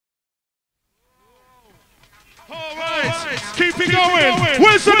Keep it going.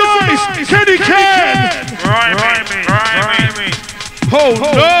 Where's the noise? Kenny Ken. Grimy. Oh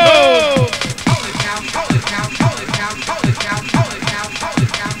no.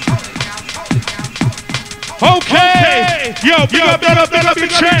 Okay. Yo, big up the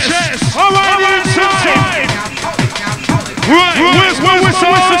chest. All right, inside. Right, where's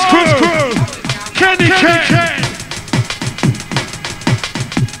Whistle's crew? Kenny Ken.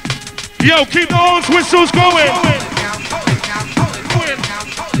 Yo, keep the horns, whistles going.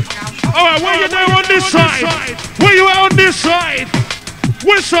 Alright, where you there on this side? Where you at on this side?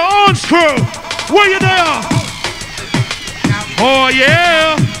 Whistle horns crew. Where you there? Oh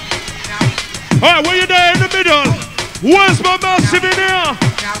yeah. Alright, where you there in the middle? Where's my massive in here?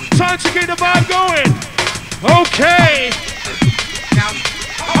 Time to get the vibe going. Okay.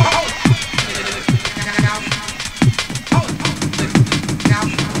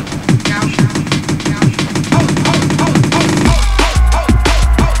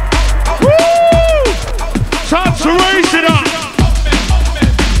 Time to raise it up.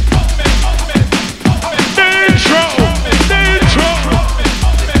 Intro.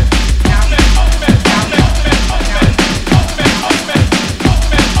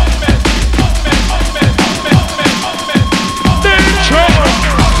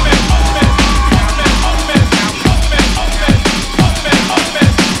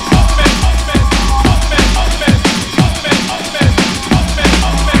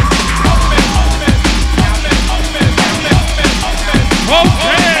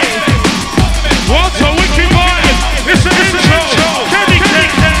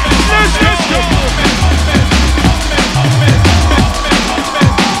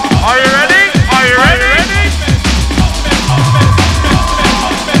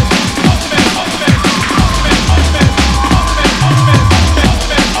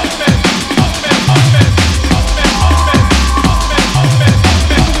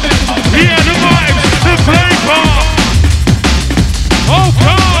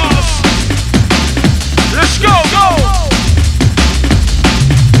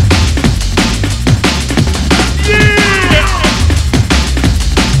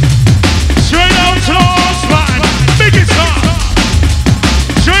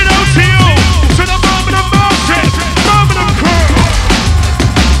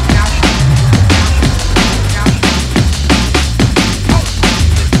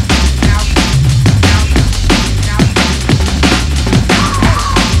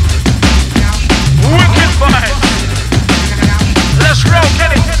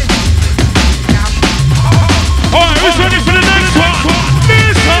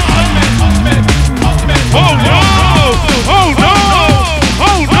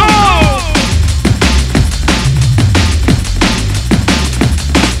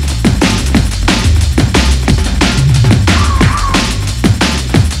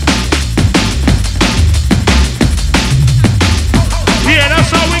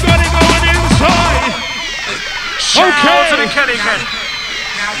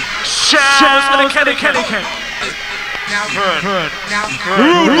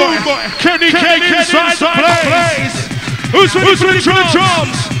 Kenny Cake inside the place. Who's ready for the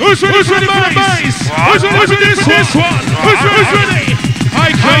drums? Who's ready for the bass? Who's ready for this one? Who's ready?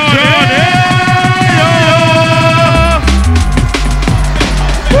 I can't.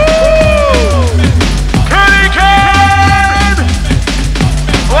 Kenny Cake!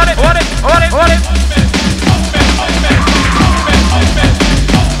 What it?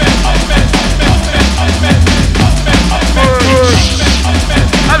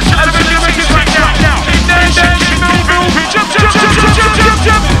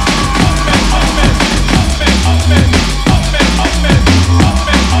 Jump.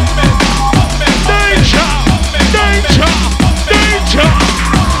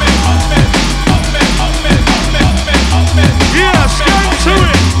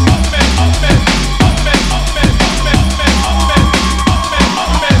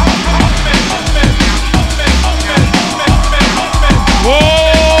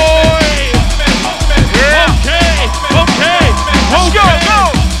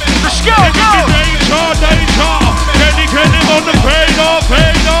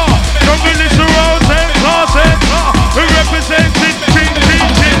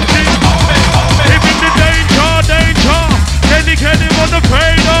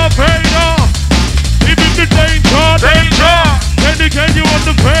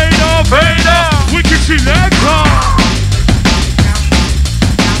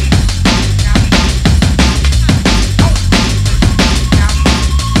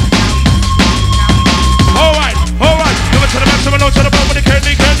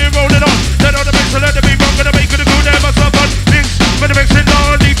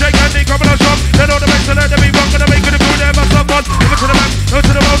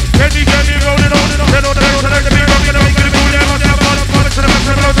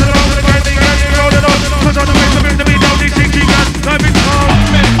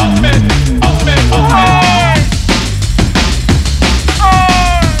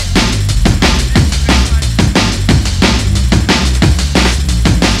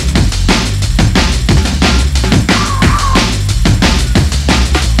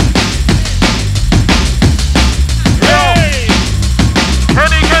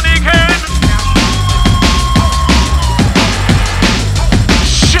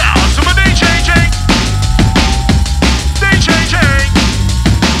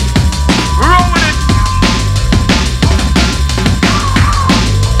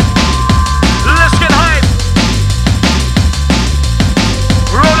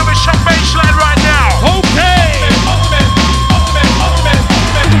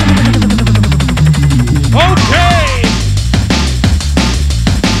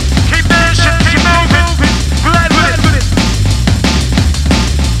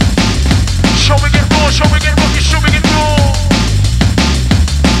 showing it raw.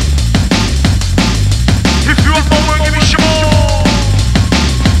 If you want more, give me some more.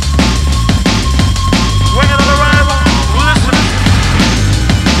 Waiting on the arrival, listen.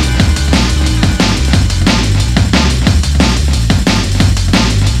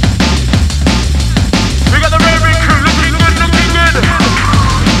 We got the raving crew looking good.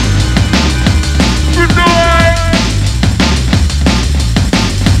 Good night.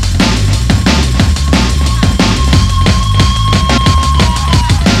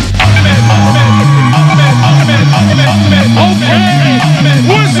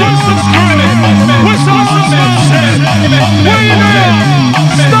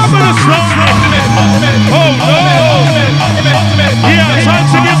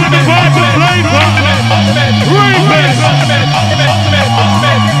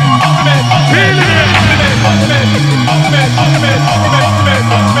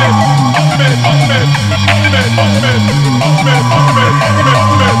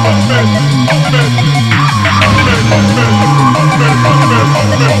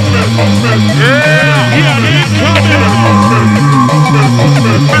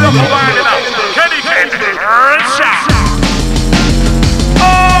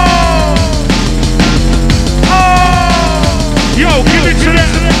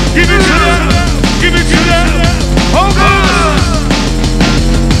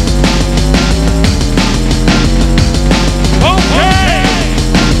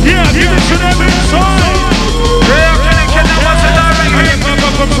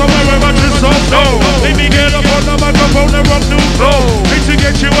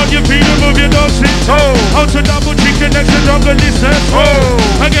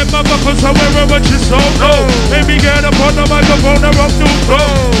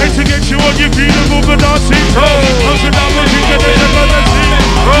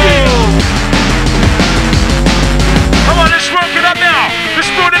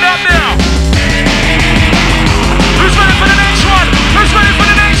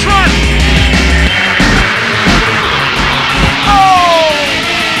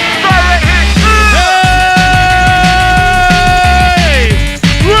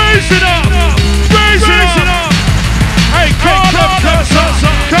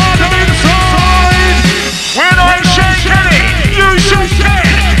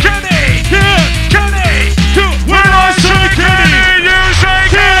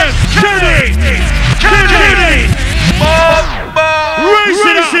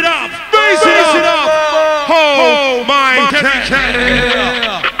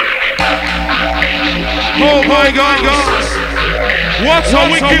 What's a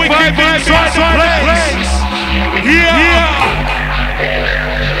wicked vibe inside the place? Yeah.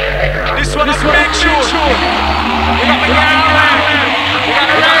 This one is make sure. We got the gang around. We got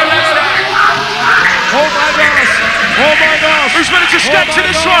the rollers there. Oh my gosh. Who's ready to step to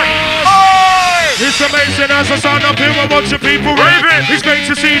this one? It's amazing as I stand up here and watch the people raving. It's great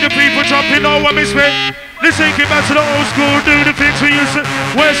to see the people jumping on what we spit. Let's take it back to the old school, do the things we used to.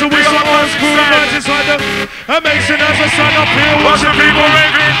 Where's the whistle, old school, right inside them. Amazing as I stand up here and watch the people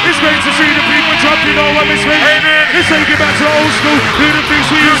raving. It's great to see the people jumping on what we spit. Let's take it back to the old school, do the things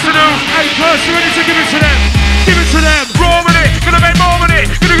we used to do. Hey, first, you ready to give it to them? Give it to them. Roll with it, gonna make more with it.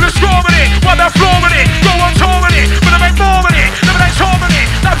 Gonna score with it, wipe that floor with it. Go on tour with it, gonna make more with it. Never next tour with it,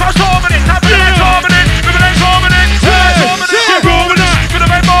 that fast tour with it. That next tour with it, never next tour with it. Roll with it, gonna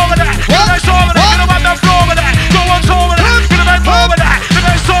make more with that. Never next tour with it, gonna wipe that floor with that. Go on tour with it, gonna make more with that. Never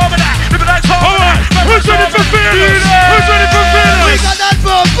next tour with that, never next tour with that. Who's ready for feelings? Who's ready for feelings? We got that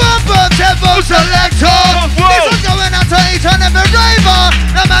boom, tempo selector. This one's going out to each and every raver.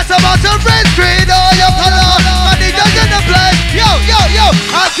 No matter what your red, green or your color, money doesn't play. Yo,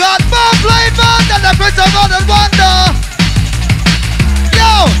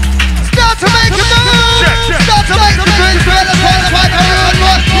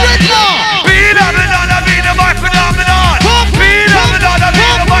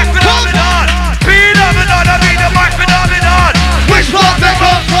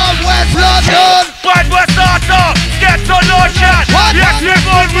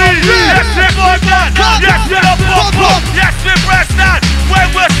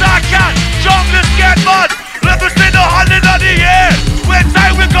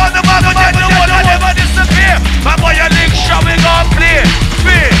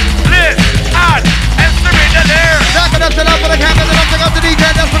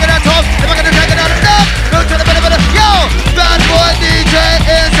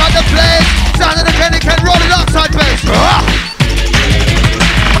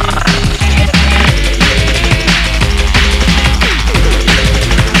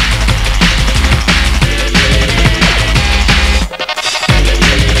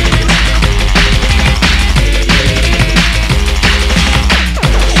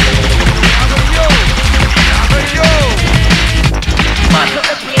 With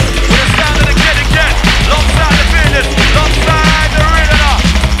the sound of the kid again. Alongside the fearless. Alongside the Riddla.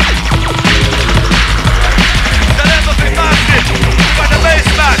 Telepathy massive. Got the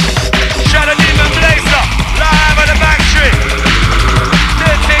Bassman. Shadow Demon Blazer. Live at the factory.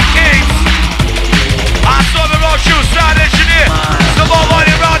 13 Kings. I saw the road shoe. Sound engineer. Some more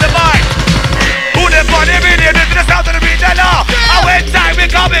money round the mic. Who the funny video? This is the sound of the beat now. I went time.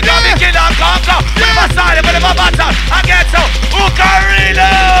 We come, kill and conquer. With my side, with my battle. I get so. Who can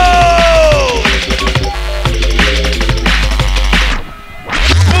reload?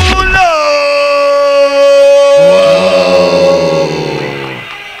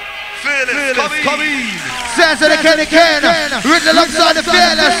 Sounds of the Kenny Ken, Riddla alongside the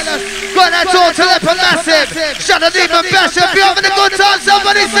fearless. Got that all Telepathy massive. Shut the demon bash. If you're having a good time,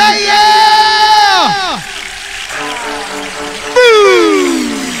 somebody say yeah! Boom!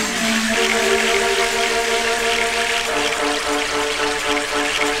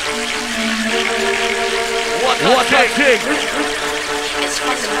 What a thing!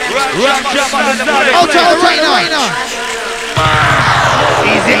 Right now.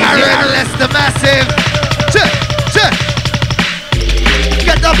 Easy Aaron, Leicester massive.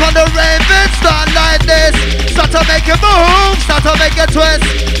 Get up on the Raven, start like this. Start to make a move, start to make a twist.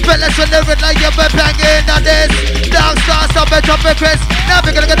 Fellas with the Riddla, you've been banging on this. Down star, stop it, drop it, Chris. Now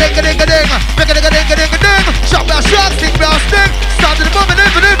we're gonna go ding a ding a ding. We're gonna go ding a ding a ding. Shot by shot, stick by stick. Start to the movement,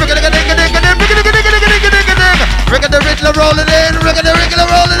 we're gonna go ding a ding a ding. We're gonna go ding a ding a ding a ding a ding. We're gonna Riddla rolling in, we're gonna Riddla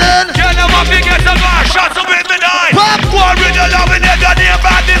rolling in. Tell them what we get some more shots of with me die. One Riddla with them, you're near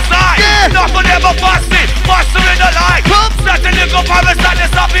by this side. Not for them, but fasting, faster in the light. Set the little promise that they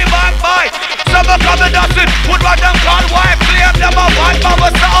stop me back by. Some are coming up in, would want them call wife. Claim them a wife, but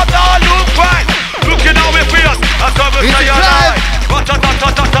we're set up the all look right. Looking how we feel, that's how we say your life.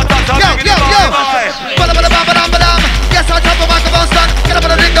 Yes, I top of microphone stand. Get up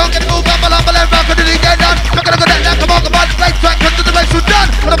on the ring, don't get moved. Rock on the league, get down. Not gonna go down, come on, play track, come to the race, we're done.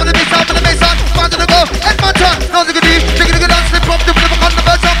 Put up on the bass, on the bass, on. Find the go, head my turn. Nose a good deep, taking a good on, slip up, the river, on the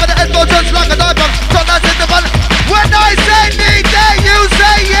birds, on for the head, go, just like a dive bomb. Turn that in the one. When I say DJ, you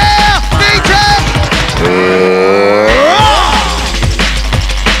say yeah, DJ.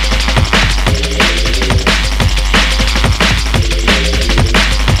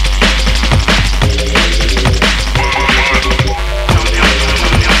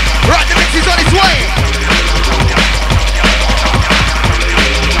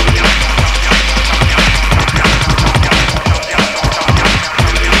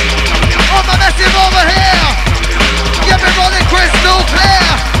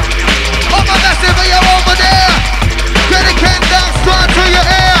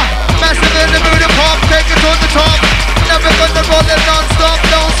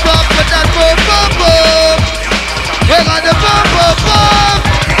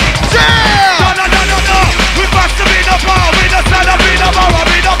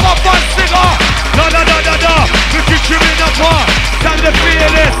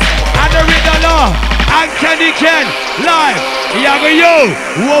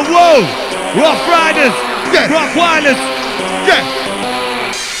 Whoa, Rough Riders, Rock Wireless,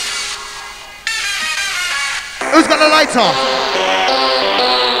 Who's got a lighter?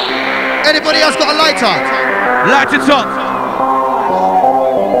 Anybody else got a lighter? light it up.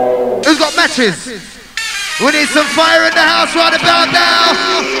 Who's got matches? We need some fire in the house right about now.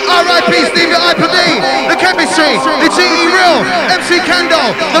 R.I.P. Stevie I.P.D. The Chemistry, the G.E. Real, MC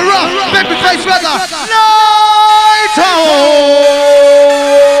Kando, the Rough, Babyface Riddla, Lighter!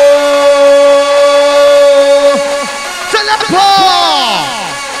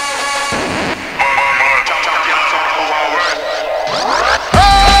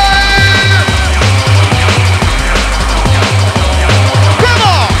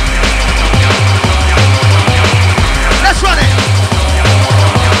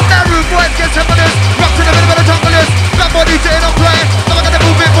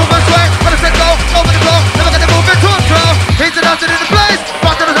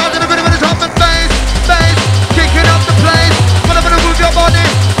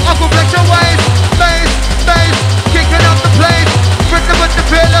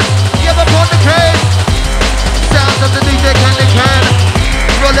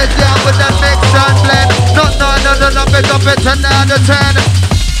 Up at 10 out of 10.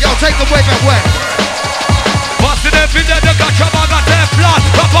 Yo, take the wave and wet. Busting up in there, you got your bag of Teflon.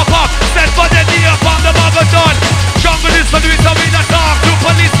 Pop, send for the knee upon the bugger done. Junglist and we the talk to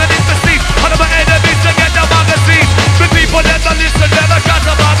police and intercede. All of my enemies to get the magazine. The people that don't listen, never shot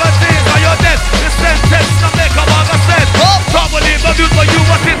the magazine. Are you dead? It's sentence to make a magazine. Trouble in the news for you,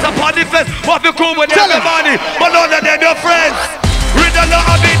 what it's upon the fence. What you cool with everybody, but none of them your friends. Riddla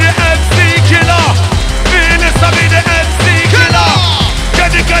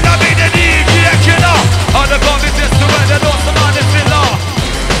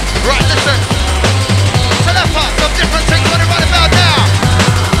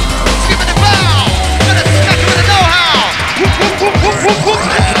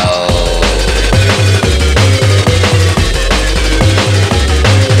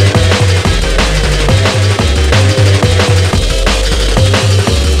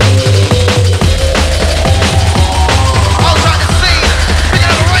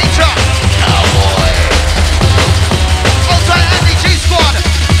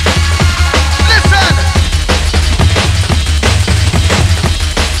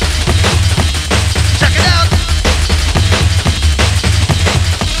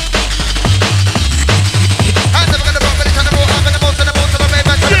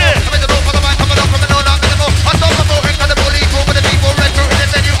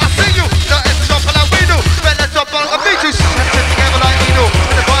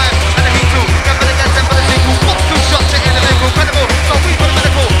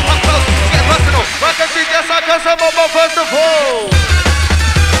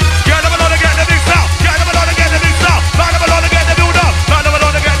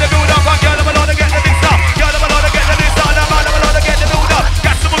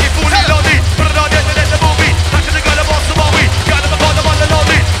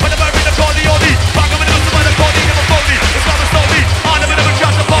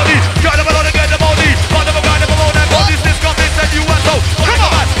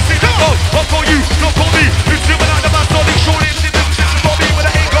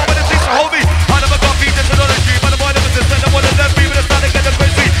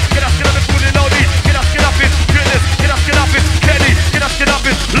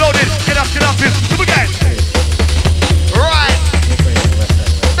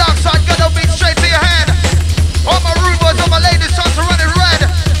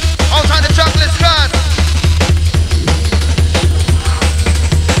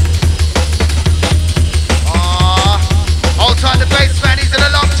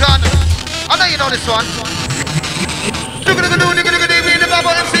know this one. We the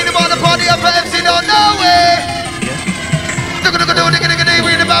bubble MC, the ball, the party up for MC, don't know it.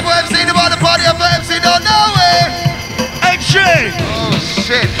 We the bubble MC, the ball, the party up for MC, don't know it. MC. Oh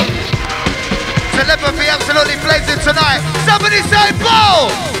shit. Telepathy absolutely blazing tonight. Somebody say ball!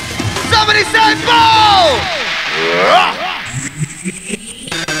 Somebody say ball!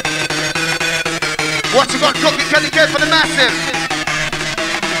 What you got cooking? Can you get for the massive?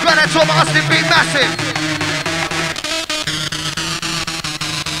 Glad I told my Austin beat massive.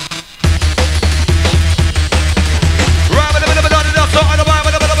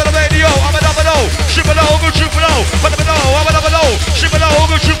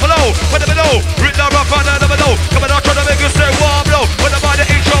 Riddla rock on the below. Come on, try to make you say warm blow. When I'm on the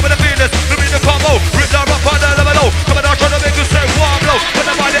intro with the feelings, we mean the combo. Riddla rock on the below. Come on, try to make you say warm blow. When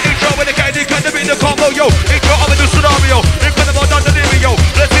I'm on the intro with the candy, can be the combo, yo. Intro of a new scenario. Incredible on the video.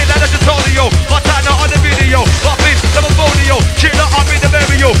 Let's see that as you told you. Montana on the video. Poppin, the Bonio. Killer up in the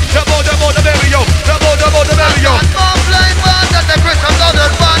Mario. The more, the Mario. The more, the Mario. I'm playing one that the Chris I'm gonna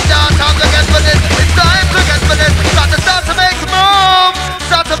run down. Time to get for this. It's time to get for this. Start to make a move.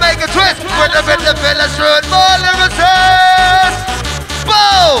 Start to make a twist. With the village road, more lyricists.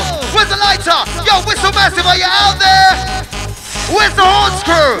 Boom! Where's the lighter? Yo, Whistle Massive, are you out there? Where's the horns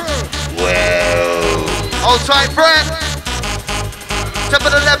crew? Whoa! Hold tight, friend. Tip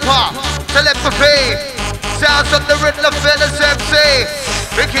of the leper, telepathy. Sounds of the Riddla, Phyllis MC.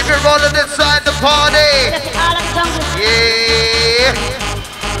 We keep it rolling inside the party. Yeah.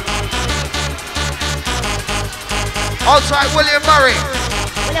 Hold tight, William Murray.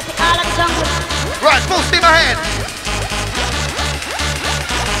 Right, full steam ahead.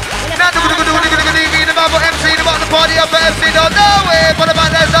 Now the bubble MC, the bottom party up for MC, don't know it, but the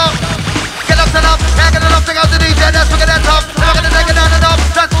man is up. Get up, stand up, hang it up, check out the DJ, that's fucking that top. Never gonna take it down and up,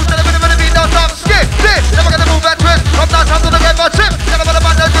 that's who's telling me the beat, don't stop. Skip, dip, never gonna move that twist. Up now, time to get my chip. Never gonna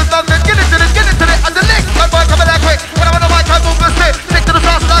find that good bumping, get into it, and the lick. That boy coming that quick, when I'm on the mic, I move the stick. Stick to the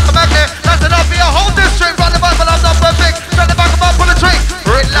sauce, and I come back there. That's enough, be a whole district, run the bus, but I'm not perfect. Turn the back of my pull a trick.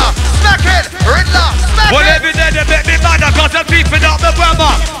 Riddla, smack it, Riddla, smack it. Well, every day they make me mad, cause I'm keeping up the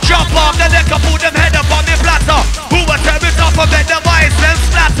grammar. Jump off the neck, I put them head up on the platter. Who will tear it up and make them eyes and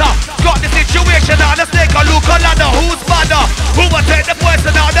splatter? Got the situation on the snake, I look a ladder. Who's badder? Who will take the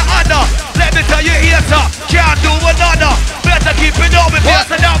poison out the honor? Let me tell you here, sir, can't do another. Better keep it up with this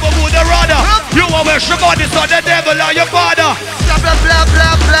and that, but who the runner? You will wish your body, so the devil or your father. Blah, blah, blah,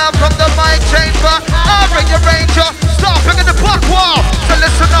 blah, blah, from the mind chamber. I'll bring your ranger, start bringing the buck wall. So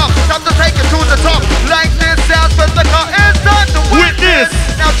listen up, time to take it to the top. Like this sounds when the car is done to witness.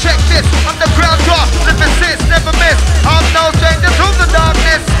 Now check this, underground drop, live assist, never miss. I'm no stranger to the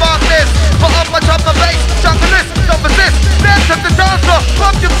darkness, spark this. Put up my top of bass, junglist, don't resist. Dance at the dancer,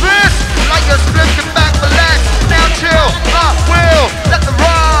 pump your fist. Like a split, get back, relax. Now chill, I will let the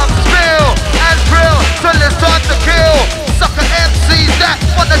rhymes spill and drill till it's time to kill. Sucker MCs that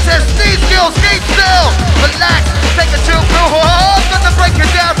wanna test these skills, keep still. Relax, take a chill pill. I'm gonna break it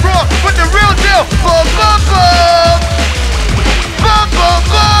down raw with the real deal. Boom, boom, boom. Boom, boom,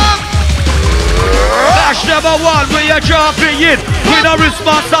 boom. Dash number one, we are jumping in. We no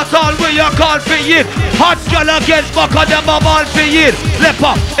response at all, we are called for it. Hot girl against fuck on them a ball for it.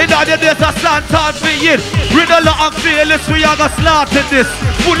 Leper, in all the days a slant on for it. Riddla and fearless, we are gonna slaughter this.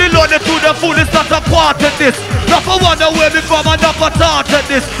 Fully loaded to the fullest, not a part of this. Not for wonder where we from and not for thought of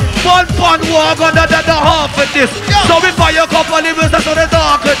this. One war gonna than the half of this. So we fire a couple of livers, that's on the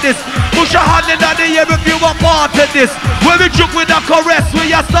dark of this. Push your hand in the air if you are part of this. When we juke with a caress,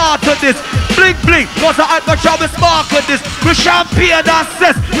 we are start of this. Blink, blink, cause I had my job is mark with this. We champagne and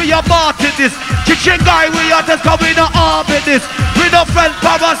cess, we are part of this. Kitchen guy, we are just coming to arm with this. We no friend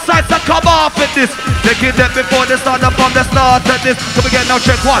parasites that come off with this. Taking them before they start up from the start of this. So we get now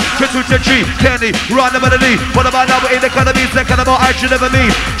check 1, check 2, check 3. Kenny, run the melody. What about now in the economy? Second about I should never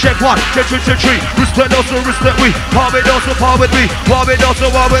mean. Check 1, check 2, check 3. Respect also, respect we. Power with also, power with me. War with also,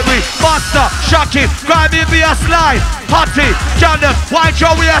 war with me. Master, shocking, grab me be a slide. Hottie, Jordan, white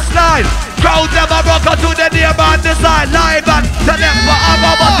show we a slide. Crowd them a rock to the nearby design. Live and tell them for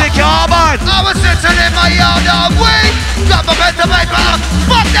our the carbine. I was sitting in my yard all week. Got my bed to make my love.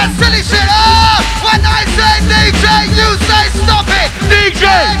 Fuck that silly shit up. When I say DJ, you say stop it. DJ,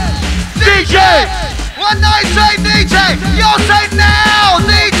 DJ. When I say DJ, you say now.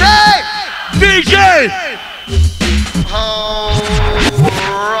 DJ, DJ. Oh,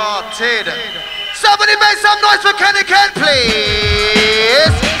 rotted. Somebody make some noise for Kenny Ken, please.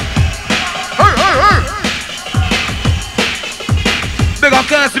 Big up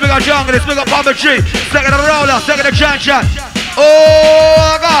Curse, big up Junglist, big up Puppetry. Second the roller, second the Chan.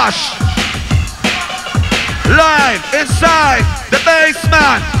 Oh gosh.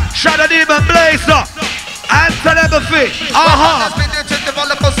 Shadow Demon Blazer. And Telepathy. Let's be new to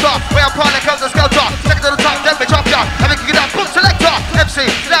develop a star. We are particles and skelter. Second to the top, then we drop ya. Every kick it up, boom selector. MC,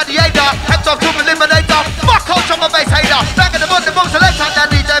 gladiator. Heads off to eliminator. Fuck out from a bass hater. Back in the mud, the boom selector. That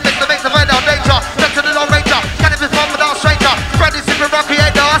DJ mix the radar danger. Next to the long ranger. Can't even fun without stranger. Freddy super rock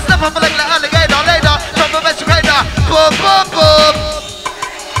creator. Step up like an alligator. Later, drop a educator. Boom, boom, boom.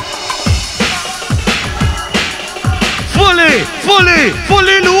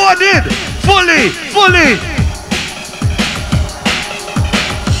 Fully loaded. Fully.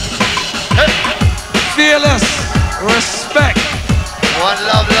 Fearless. Respect. One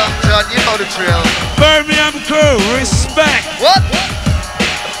love, Long John. You know the drill. Birmingham crew. Respect. What?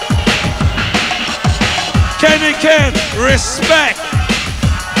 Kenny Ken. Respect.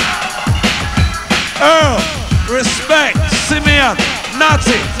 Earl. Respect. Simeon.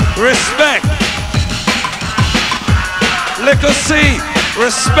 Natty. Respect. Liquor C.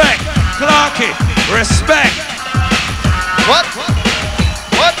 Respect. Clarky, respect. What?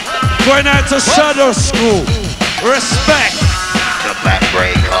 Going out to Shadow School. Respect. The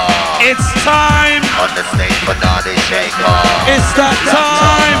backbreaker. It's time. On the stage, banana shaker. It's that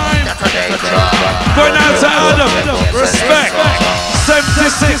time. That's a danger. Going out to Adam. Respect.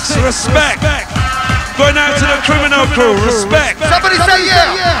 76. Respect. Going out to the criminal crew. Respect. Somebody say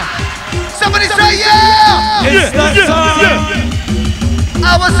yeah. Somebody say yeah. It's that time.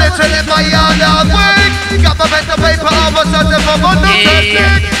 I was sitting in my yard all week. Got my pen and paper, I was searching for my new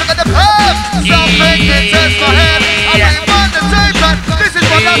technique. Look at the perm, something it turns my head. I really want to take back. This is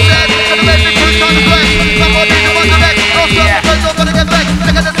what I said. Gonna make me quick on the flex. Somebody to want the next. No stop, because you're gonna get back.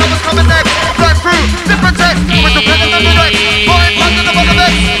 Look at the summer's coming next. Right through, different text. With the pen and the next. Point, one to the bottom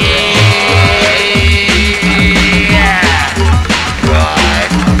next.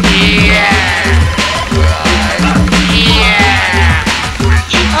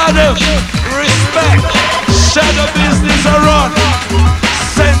 Adam, respect. Shadow business are on.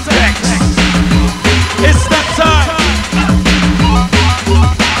 Sentex. It's that time.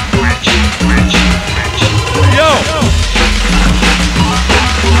 Yo.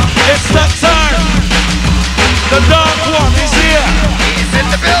 It's that time. The dark one is here. He's in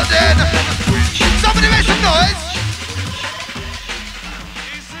the building. Somebody make some noise.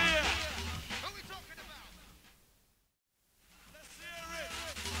 He's here. Who are we talking about?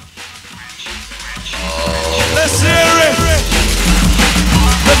 Let's hear it.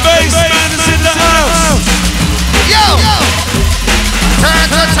 The Bassman is in the house. Yo! Turn.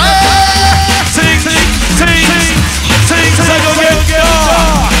 Things are gonna get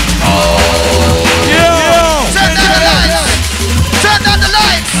dark. Yo! Turn down the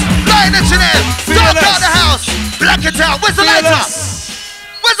lights. Light engineer. Dark out the house. Black it out. Where's the lighter?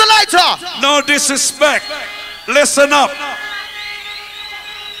 Where's the lighter? No disrespect. Listen up.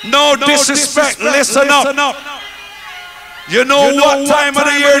 No disrespect. Listen up. You know what time of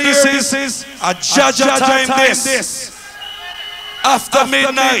the year this is? A Jaja time this. After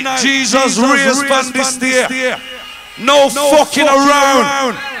midnight, Jesus raised from this day. No fucking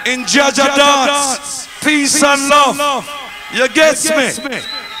around in Jaja dance. Peace and love. You get me?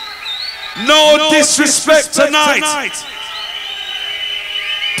 No disrespect tonight.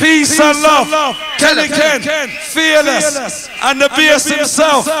 Peace and love. Kenny Ken, Fearless, and the bass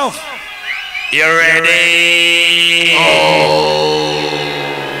himself. You ready?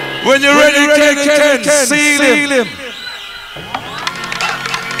 When you're ready, Kenny Ken, seal him.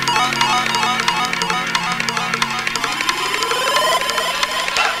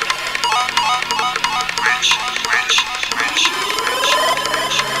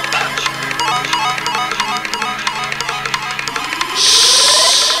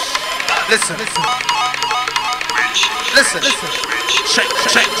 Listen. Check.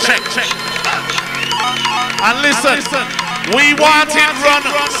 And listen, we want it run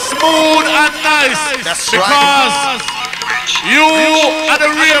smooth and nice. That's because you are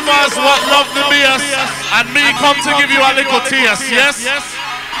the ravers what love the bass, and me come to give you a little taste, yes?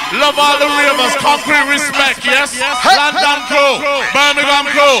 Love all the ravers, concrete respect, yes? London crew,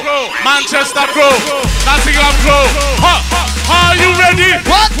 Birmingham crew, Manchester crew, Nottingham crew. Are you ready?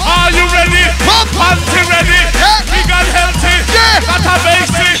 What? Are you ready? Panty ready? Big and healthy? Yeah. Not a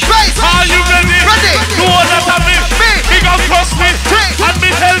basic. Right. Are you ready? Ready. Do all that of me. Big and crusty. And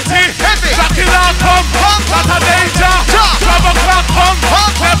me healthy. Heavy. Jackie now come. Not a danger. 12 o'clock come.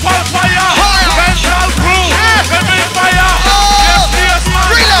 Step on fire. Central crew. Heavy fire. Yes, man.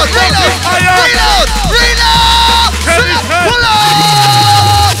 Reload. Pull up.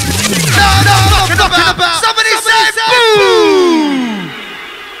 No, somebody say boom.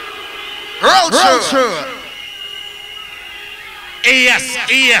 Roll through. Yes.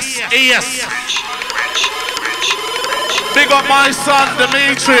 Big up my son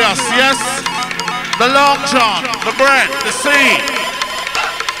Demetrius, yes? The Long John, the Brett, the C,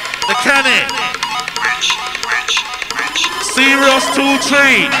 the Kenny. Serious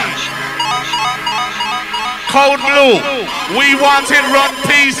 2-3. Code Blue. We want it run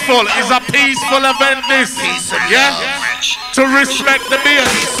peaceful. It's a peaceful event this. Yeah? To respect the beer.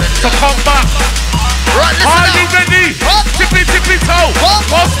 To come back. Right, are you ready? Tippy toe.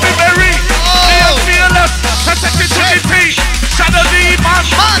 Must be merry. Feel fearless. Protected to the teeth. Shadow demon.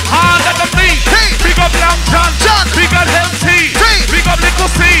 Hard at the feet. Big up Young John. Big up Healthy. Big up Little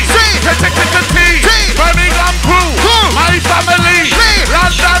C. Protected to T. Birmingham crew. My family.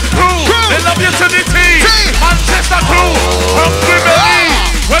 London crew. They love you to the T. Manchester crew. Hungry belly.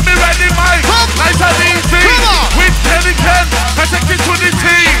 When we ready, Mike. Nice and easy. With Kenny Ken. Protected to the T.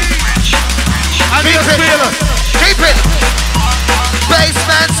 And keep it.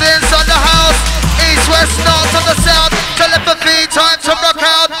 Bassman sins on the house. East, west, north, on the south. Telepathy, time to rock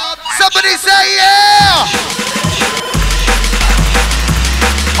out. Somebody say yeah.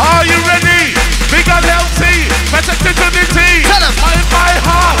 Are you ready? Big and healthy. Protected to the T. Tell 'em. My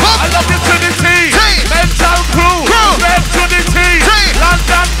heart. I love you to the T. Mental crew. Red to the T.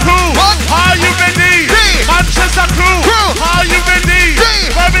 London crew. Are you ready? Manchester crew. Are you ready?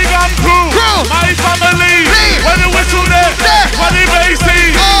 Birmingham crew. My family. When the whistle there. When the bassy.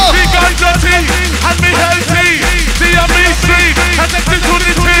 Big and dirty. And me healthy. DMB Street. Protected to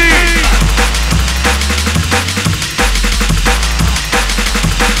the T.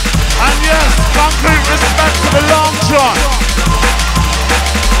 And yes, concrete respect to the Long John.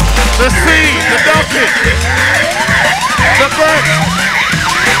 The C, the Ducky. The Bird.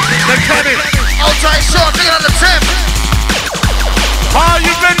 The Kenny. Outside short, look at the tip. Are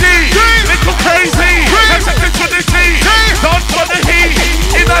you ready? Little crazy. Protected to the T. Done for the heat.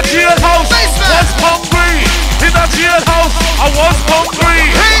 In a jailhouse. Was hungry. In a jailhouse. I was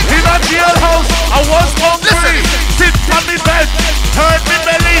hungry. In a jailhouse. I was hungry. Sit on me bed. Hurt me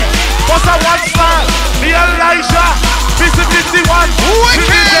belly. Was a one star. Me Elijah. Visit 51.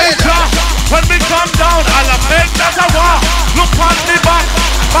 Wicked. When we come down, I'll make that a war. Look on me back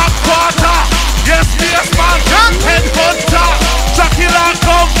quarter. Yes, man. Head hunter. Dracula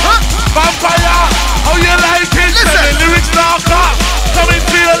come. Vampire. How you like it? Listen. The lyrics darker. Coming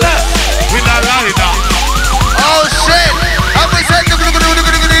fearless. We not lying now. Oh shit. And we said look about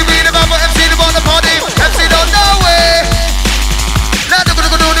MC the party. MC don't know it. Now look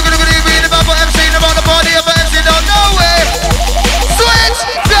about MC the party. MC don't know it. Switch.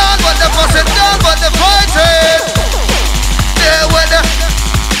 Down what the fussing, down what the fighting. Yeah, when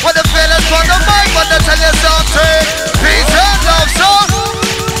the feelings on the mic, when they tell you something. Peace and love song.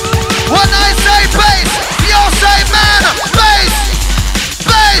 When I say bass, you say man. Bass.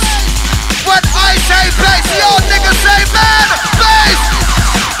 When I say bass, your niggas say man. Bass.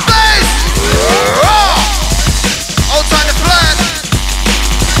 All time to plan.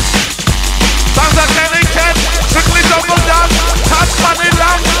 Sounds like Kenny Ken. Strictly jungle dance. Top money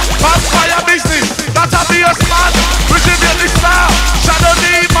lamp. Vampire business. That's a BS man. Brazilian style. Shadow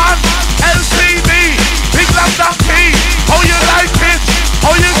demon. LCD. Big lamp donkey. How you like it?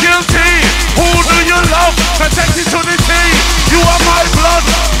 How you guilty? Who do you love? Protected to the T. You are my blood.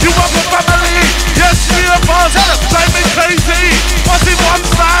 You are my family. Yes, we are buzz. Drive me crazy. What's it one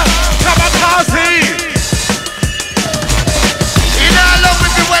style? Kamikaze. You know how long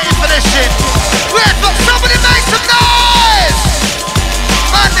we've been waiting for this shit? But somebody make some noise!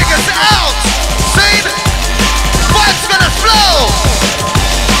 My niggas out! See? Vibes gonna flow!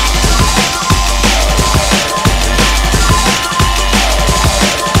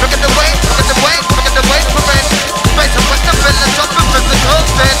 Look at the weight for it. Space and with the feeling, jumping physical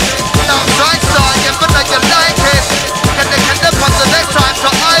fit. Outside side, yeah, but I can like it. Can they pump the next time so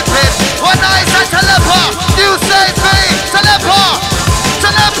I pit? When I say teleport, you say me. Teleport!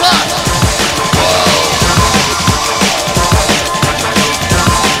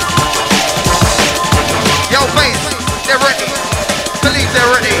 Yo, bass, they're ready. Believe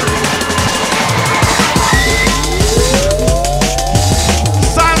they're ready.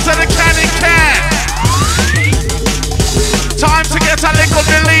 Sounds of the Kenny Ken. Time to get a little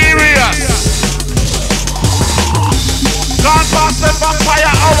delirious. Gone past the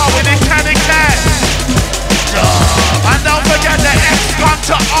vampire hour with the Kenny Ken. And don't forget the Xcon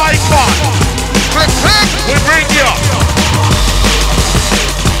to Icon.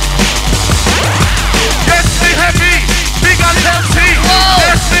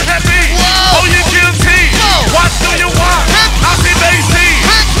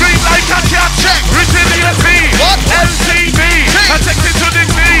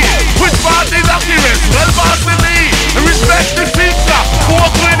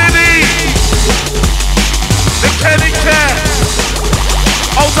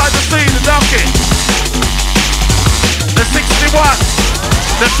 The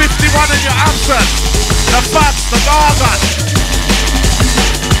 51 in your absence. The fats, the gargan.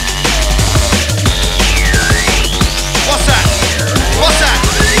 What's that? What's that?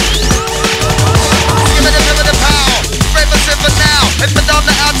 Give it a pow. Rave a silver now. If it on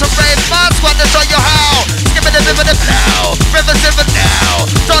the outer rave, my squad to show you how. Give it a pow. Rave a silver now.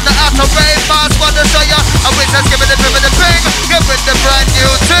 On the outer rave, my squad to show you. I wish I give it a ping. Give it the brand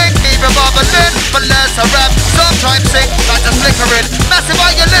new thing. Even bubbling, but less I rap. Sometimes sing like the flickering. Massive,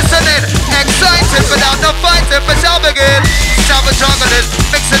 are you listening? Excited, without no fighting, but shall begin. Shall we juggle it?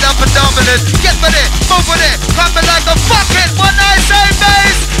 Mix it up and dominate. Get with it, move with it. Coming like a fucking. When I say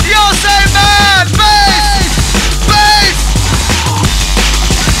bass, you say man. Bass, bass.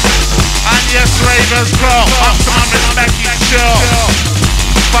 And yes, ravers grow. Maximum respect each show.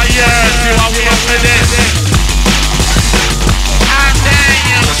 For years you are with this. And then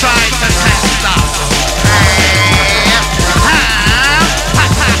you try to test us.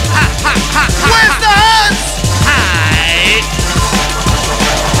 Where's the hands? Hi.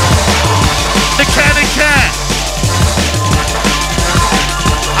 The Kenny Cat.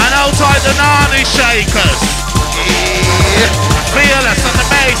 And outside the Nani Shakers. Fearless on the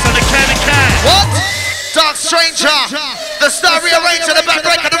bass and the Kenny Cat. What? Dark Stranger, the star rearranger, the back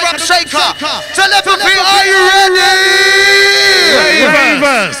breaker, the rum shaker. Telepathy, are you ready?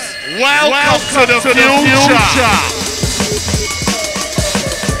 Ravers, welcome to the future.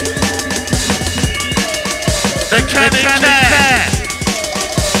 The Kenny Cat.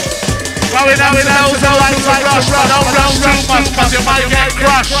 Going out with those who like to rush, but don't rush too much because you might get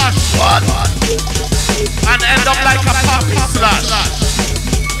crushed. What? And end up like a puppy slush.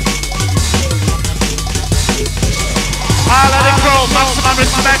 All of the crew, maximum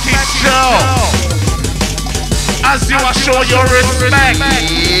respect each show. As you are show your respect.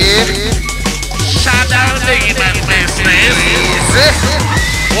 Shadow demon business.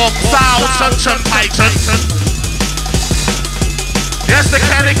 Walk down, sunshine python. Yes, the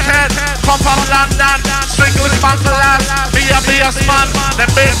Kenny Cat, come from London, Stringless Bankaland, be a Bassman, the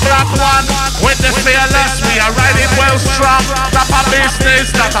big black one, with the fearless, we are riding well strong, dapper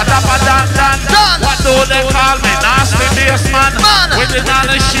business, dapper dan. What do they call me? Nasty Bassman, with the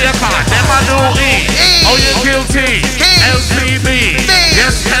Nana Shaker, them a do E, oh you guilty, LCB,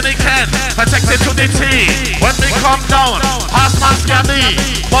 yes Kenny Cat, protected to the T, when we come down, Bassman scabby,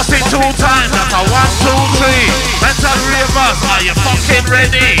 bust it 2 times, that's a 1, 2, 3, mental ravers, are you fucking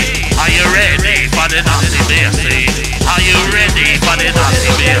ready? Are you ready for the nasty bassy? Are you ready for the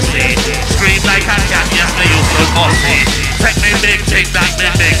nasty bassy? Scream like a cat, yes they used to bossy. Take me big thing, that me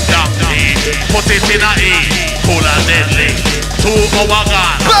big donkey. Put it in a E, cool and deadly. 2 hour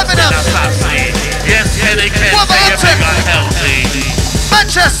gone, with a sassy. Yes, Kenny Cat, say you big and healthy.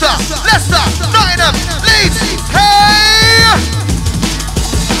 Manchester, Leicester, Nottingham, Leeds, hey!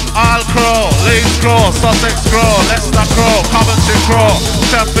 All Crow, Leeds Crow, Sussex Crow, Leicester Crow, Coventry Crow,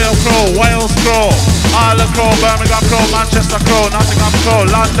 Sheffield Crow, Wales Crow, all the Crow, Birmingham Crow, Manchester Crow, Nottingham Crow,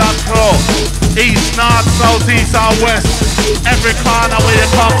 London Crow, East, North, South, East and West, every corner where you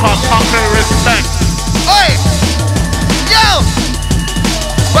come from, conquer respect. Oi! Yo!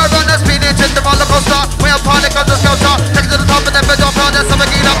 We're on the speed engine, the roller coaster. We are panic on the skelter. Take it to the top and then bed off. There's some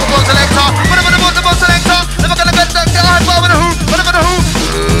again up for selector. Whatever the selector. Never gonna get the high bar with a who. Whatever the who.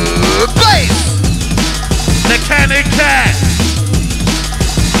 Bass! The Kenny Cat.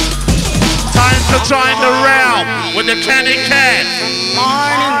 Time to join the realm with the Kenny Cat.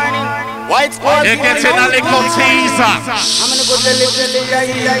 Morning. White squad. You're getting a little teaser. I'm gonna go to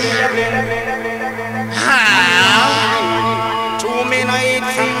How? 2 minutes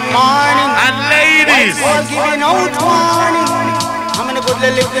from morning. And ladies, White giving out warning. I'm gonna go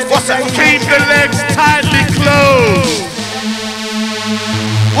to What's that? keep the legs tightly closed.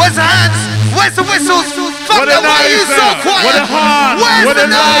 Where's the hands? Where's the whistles? Fuck that, why are you so quiet? With a horn, Where's with the a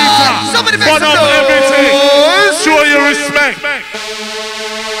lighter, noise? Somebody make fun some up everything. noise. Show your respect.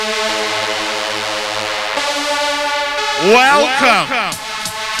 Welcome,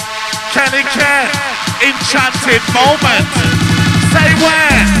 Kenny Cat, enchanted moment. Say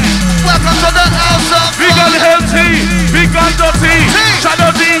where? Welcome to the house of Big on healthy, big on dirty, Shadow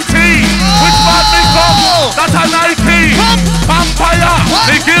DT. Which man me come? That's a Nike. Vampire,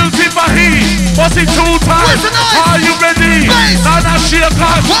 the guilty for he. Was it 2 times? Are you ready? Nana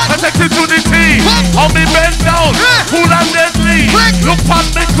Shaker, protected to the T. On me bend down, cool and deadly. Look on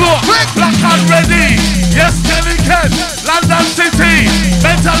me clock, black and ready. Yes, Kenny Cat, London City.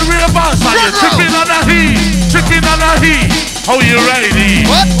 Mental ravers, are you tripping on a he? Tripping on a he. How you ready?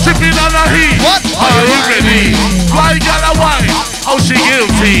 What? Tripping on a he. What? Are you ready? Fly gal a wine. How she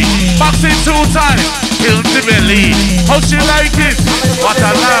guilty? Boxing 2 times. Ultimately, how she like it? What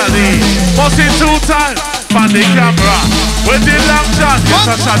a lolly. Bust it 2 times on the camera. When the long shot, it's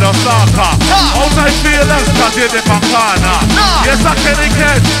a shadow stalker. Outside feelers, cause you're the corner. Yes, I can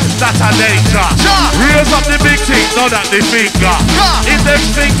get that's a nature. Raise up the big thing, now that the finger. Index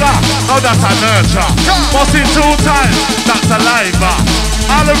finger, now that's a nurture. Bust it 2 times, that's a liver.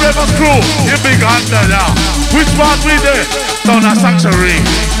 All the Rivers crew, you big under now. Which one we did? Down a sanctuary.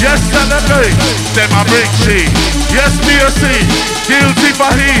 Yes, celebrate, them a bring she. Yes, BSC, guilty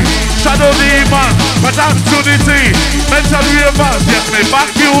for he. Shadow demon, but opportunity. Mental ravers, yes, me back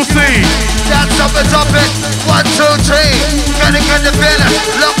you see. Dance up and drop it, 1, 2, 3. Get the feeling,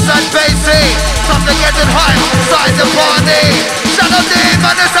 locks and bassy. Time to get it high, start the party. Shadow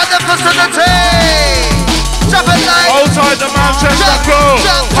demon is at the facility. Drop it like outside the Manchester crew,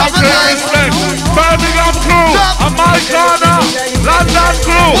 I'm respect. Birmingham crew, and my corner, London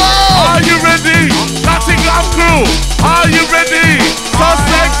crew. Are you ready? Nottingham crew, are you ready?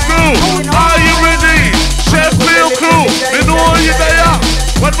 Sussex crew, are you ready? Sheffield crew, we know you there.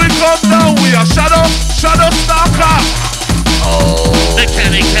 When we come down, we are shadow stalker. Oh, the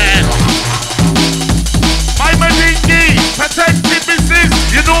Kenny can. My Medingi, protect the business,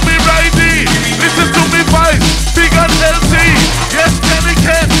 you know me righty. Listen to me voice, big and healthy. Yes, Kenny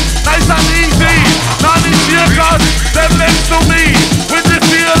Ken, nice and easy. None is shakers, them next to me. With the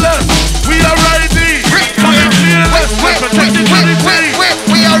fearless, we are righty. We are fearless, we protect the unity.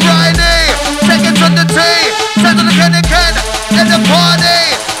 We are riding, take it to the T. Take to the Kenny Ken, in the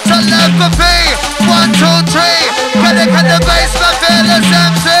party. Telepathy, 1, 2, 3. Kenny Ken, the Bassman, fearless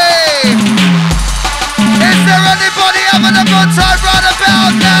MC. Is there anybody having a good time right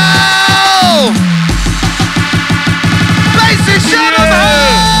about now? Bassy, shut up,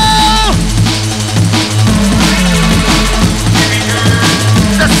 ho!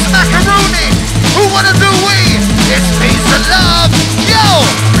 The smackaroonie, who wanna do we? It's peace and love, yo!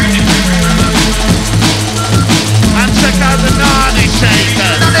 And check out the Nani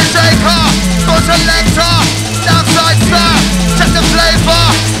Shaker. Nani Shaker, go selector, downside star, check the flavor.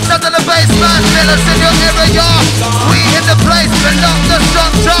 Shout to the Bassman, feelers in your area. We in the place, belong the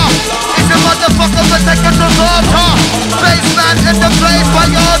structure. It's a motherfucker, but take it to water. Bassman in the place,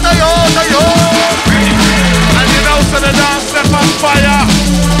 by yo. And you know, so the dance step on fire.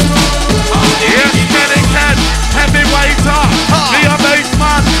 Yes, Kenny Ken, heavyweighter. Be a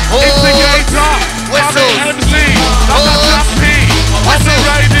Bassman, instigator. Whistle, MC, not a jumpy. Whistle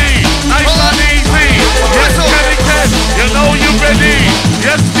ready, nice and easy. Yes, Kenny Ken, you know you ready.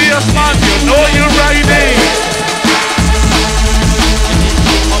 Yes, Bassman, you know you're ready.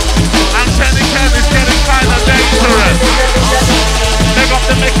 And Kenny Ken is getting kind of dangerous. They got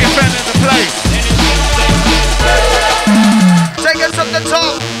the Mickey Ben in the place. take us up the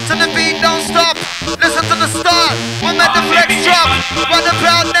top, to the beat don't stop. Listen to the start, we made the flex drop. Run the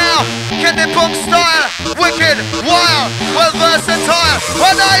crowd now, Kenny Punk style. Wicked, wild, well versatile.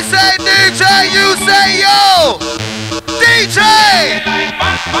 When I say DJ, you say yo! DJ!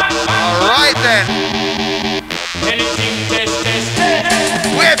 Alright then.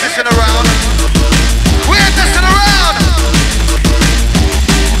 We're messing around. We're messing around.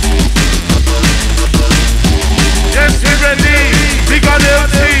 Yes, we're ready. We got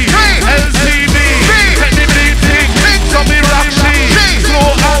LT, LCD, take the big thing, Tommy Roxy,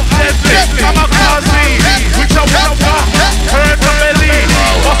 slow out deadly, kamikaze, which a waka, hurt the belly,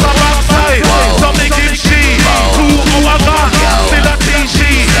 what's a backside, Tommy Kimchi, 2 hour gun, still a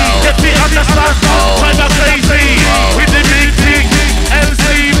T-She, get me understand, time a crazy, with the big thing,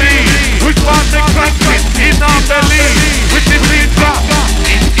 LCD, which one they cranking, in our belly, with the feedback,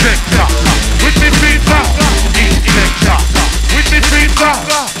 injector, with the feedback, injector, with the feedback,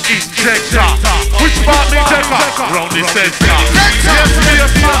 injector, which part me checker, round the center, yes, me a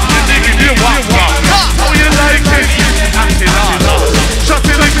smart, me digging you waka, how you like it, Antilala, shut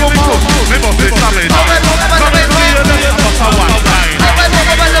it like your mouth, me must be stamina, come and see you then, I'm a one line.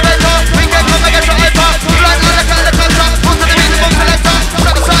 We can come and get your hyper, blind on the culture, put to the beat, boom selector,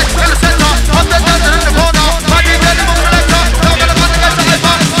 step aside, in the center, up the down in the corner, body ready, boom selector, now gonna come and get your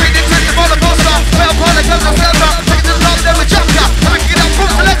hyper, reading to the roller coaster, fair upon the culture center, take it to the top, then we jump ya, back it up, boom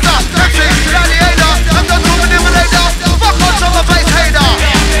selector, taxi, gladiator, I'm done to manipulator, fuck on some of face hater.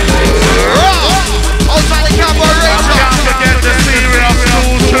 Outside the cowboy ranger, Can't forget the serious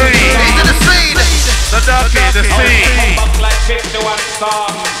 2-3, he's in the scene, the ducky, the sea,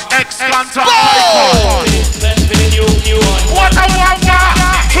 Xcon top icon. What a wonder!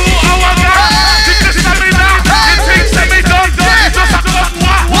 2 hour gun! It's just a minute! It thinks that me done! It's just a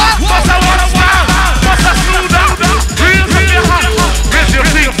what? What's a wonder? What's a screw down? Raise up your hand! Raise your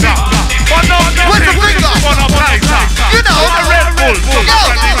finger! But no, where's the finger?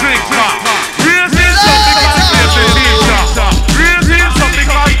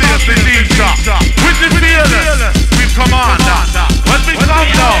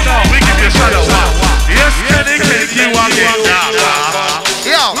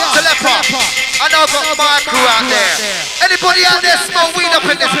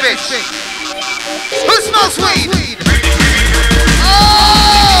 shit. Who smells weed?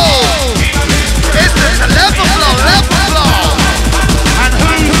 Oh! It's the level flow. And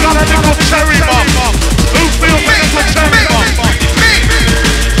who's got a little cherry bomb? Who feels a little cherry bomb? Me!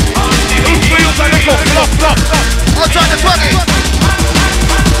 Who feels a little flop? I'll try to plug it.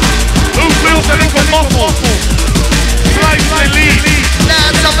 Who feels a little muffle? Slice the lead.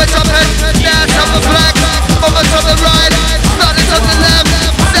 Dance on the trumpet, dance on the flag. Over to the right, starting to the left.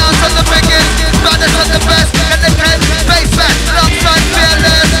 Sounds on the biggest, baddest on the best. And the pen, Bassman, alongside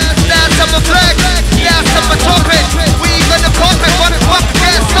fearless. Dance on the flag, dance on the trumpet. We gonna pop it, but fuck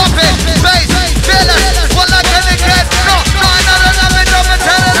can't stop it. Bass, fearless, what like any cat? No, another number,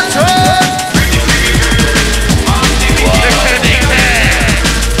 tell it the truth.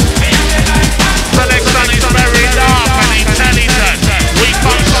 Selection is very dark and intelligent. We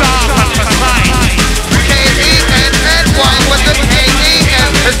come sharp and precise. K-E-N-N-Y with the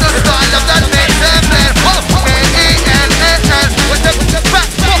K-E-N. It's the style of that mix and blend. K-E-N-N-N with the back,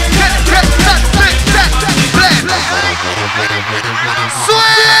 get that blend.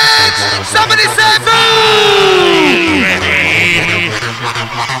 Switch! Somebody say boom!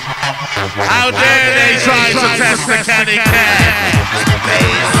 How dare they try to test the candy can?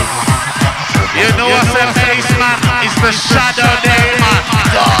 You know what a bassman is the shadow demon.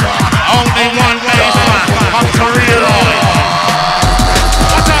 Only one bassman come to realize.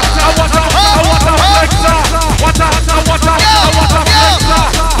 What a flexer. What a flexer.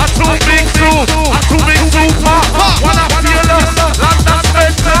 A too big super. One a fearless, London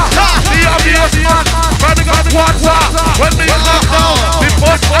Spencer. The obvious man, running up water. When we lock down, we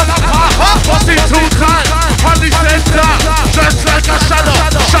bust on a path. Bust it 2 times, on the center. Just like a shadow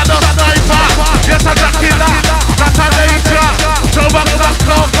sniper. Yes, a killer, not a nature. So back the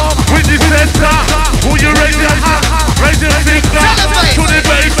club with the center. Who you raise your hand, raise your finger to the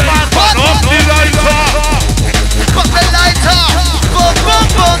baseman. Off the lighter. Put the lighter. Boom, boom,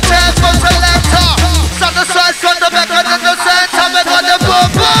 boom, test for selector. Stand the side, stand the back, and then the center. We got the boom,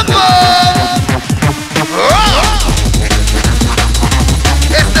 boom, boom.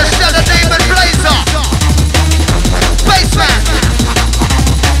 It's the Shadow Demon Blazer. Bassman.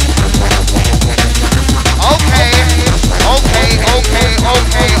 Okay.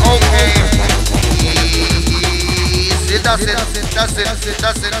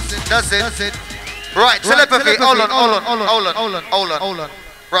 Easy, that's it. Right, telepathy, hold on.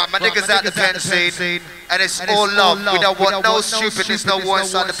 Right, my niggas out the pen scene, and it's all love. We don't want no stupidness, no war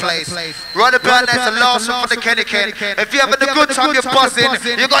inside the place. Right about that's the last one for the Kenny Ken. If you're having a good time, you're buzzing.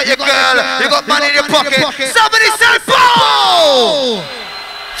 You got your girl, you got money in your pocket. Somebody say boom!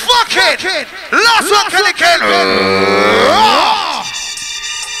 Fuck it! Last one, Kenny Ken.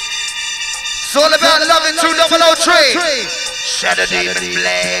 It's all about loving 2003. Shadow Demon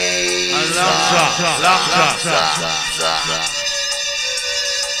Blaze.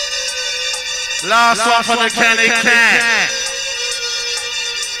 Last one for the Kenny Ken.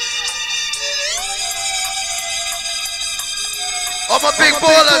 All my big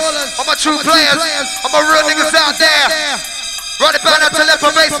ballers, all my true players, all my real niggas out there. Right about that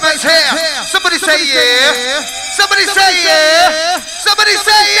Telepathy Bassman's here. Somebody say yeah. Somebody say yeah. Somebody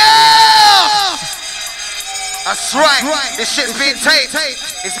say yeah. That's right. This shit's being taped.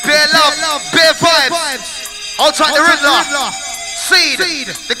 It's bare love, bare vibes. Hold tight the Riddla. Seed,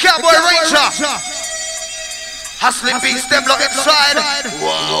 the Cowboy Ranger. Hustling beats, them lot inside.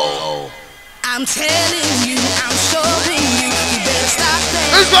 Whoa. I'm telling you, I'm showing you, you better stop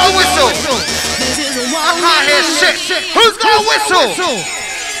that. Who's got a whistle? I can't hear shit. Who's got a whistle?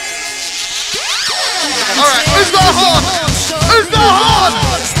 Alright, who's got a horn? Who's got a horn?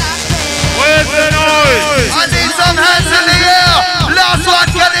 Where's the noise? I need some hands in the air. Last one,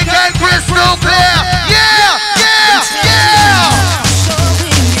 Kenny Ken, crystal clear. Yeah.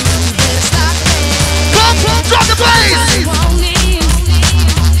 Drop the bass!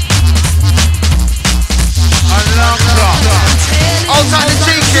 Hold tight the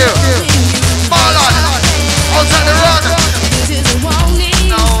GQ. Marlon. Hold tight the run.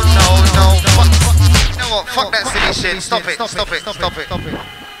 No. You know what? Fuck that silly shit. Stop it. Is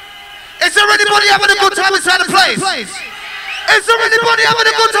there anybody having a good time inside the place? Is there anybody having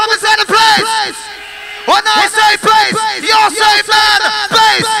a good time inside the place? When I say bass, you're saying man.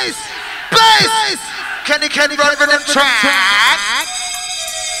 Bass. Kenny run rhythm track.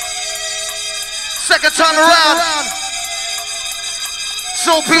 Second time around.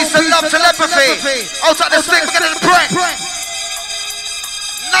 So peace and love, telepathy. Outside the stick, we're getting the break.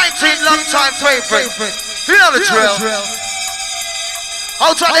 19 long time favorite. You know the drill.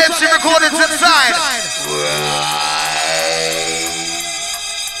 Outside the MC recordings inside.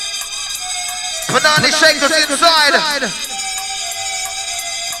 Banana shakers inside.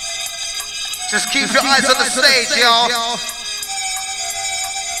 Just keep your eyes on the stage, y'all.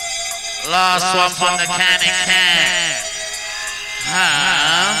 Last one from the can.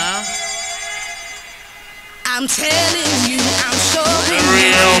 Huh? I'm telling you, I'm showing you.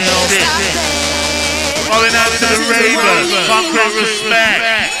 Real shit. Going out to the ravers. Fucking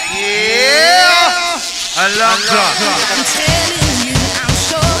respect. Yeah. I love that. I'm telling you, I'm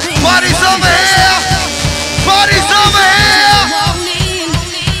showing you. Party's over here. Party's over here.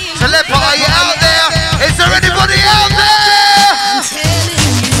 Telepathy, are you out there? Is there anybody out there? I'm telling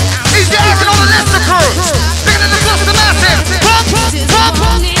you, Easy action on the Leicester crew. Bigger than the Gloucester Massive. Pump,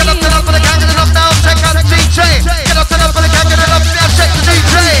 pump. Get up, turn up for the count, get it up now. Check out the DJ. Get up, turn up for the count, get it up now. Check the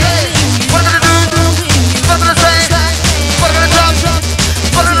DJ. What are we gonna do? What are we gonna say? What are we gonna jump?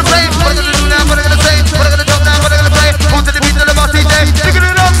 What are we gonna play? What are we gonna do now? What are we gonna say? What are we gonna jump now? What are we gonna play? Who's to the beat of the boss DJ? Figure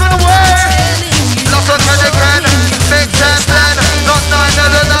it out for the way. Lost on can. Big 10 plan. Not 9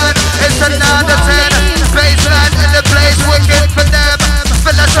 out of 9. It's a 9 to 10. Bassman in the place. Wicked for them.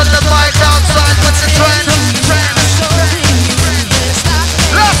 Finish on the mic outside with the trend.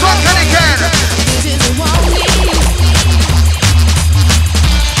 Last one, Kenny Ken.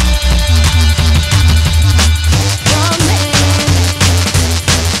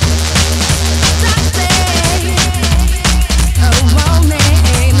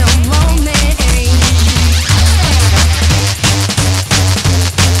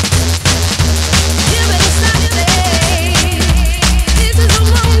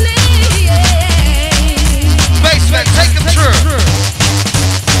 Bassman, take them through.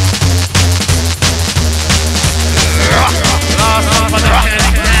 Last one for the can.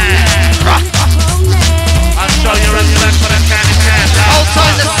 I'll show you respect for the can. Hold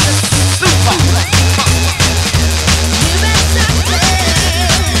tight, the super.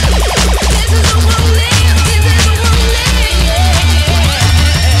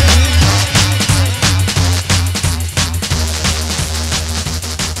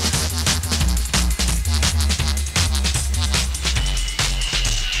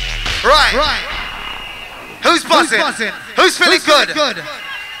 Right. Who's buzzing? Who's feeling good?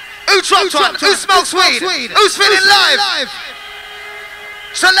 Who dropped one? Who smokes weed? Who's feeling live?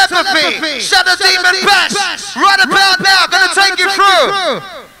 Telepathy, Shadow Demon Bash. Right about now, gonna take you through.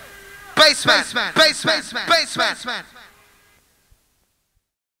 Bassman.